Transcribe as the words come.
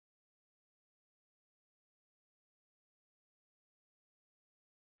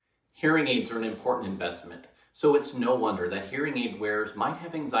Hearing aids are an important investment, so it's no wonder that hearing aid wearers might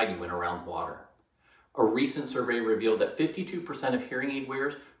have anxiety when around water. A recent survey revealed that 52% of hearing aid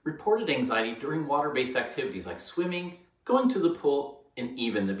wearers reported anxiety during water-based activities like swimming, going to the pool, and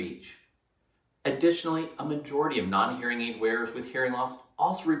even the beach. Additionally, a majority of non-hearing aid wearers with hearing loss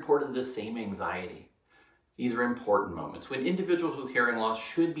also reported the same anxiety. These are important moments when individuals with hearing loss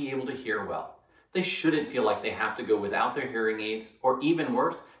should be able to hear well. They shouldn't feel like they have to go without their hearing aids, or even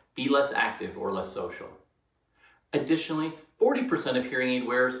worse, be less active or less social. Additionally, 40% of hearing aid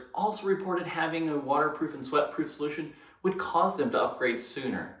wearers also reported having a waterproof and sweat-proof solution would cause them to upgrade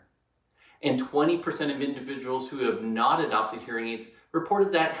sooner. And 20% of individuals who have not adopted hearing aids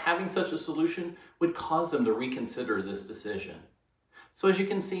reported that having such a solution would cause them to reconsider this decision. So as you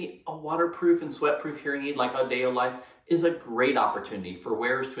can see, a waterproof and sweat-proof hearing aid like Audéo Life is a great opportunity for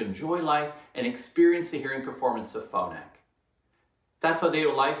wearers to enjoy life and experience the hearing performance of Phonak. That's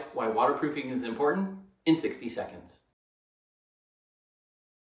Audéo Life, why waterproofing is important, in 60 seconds.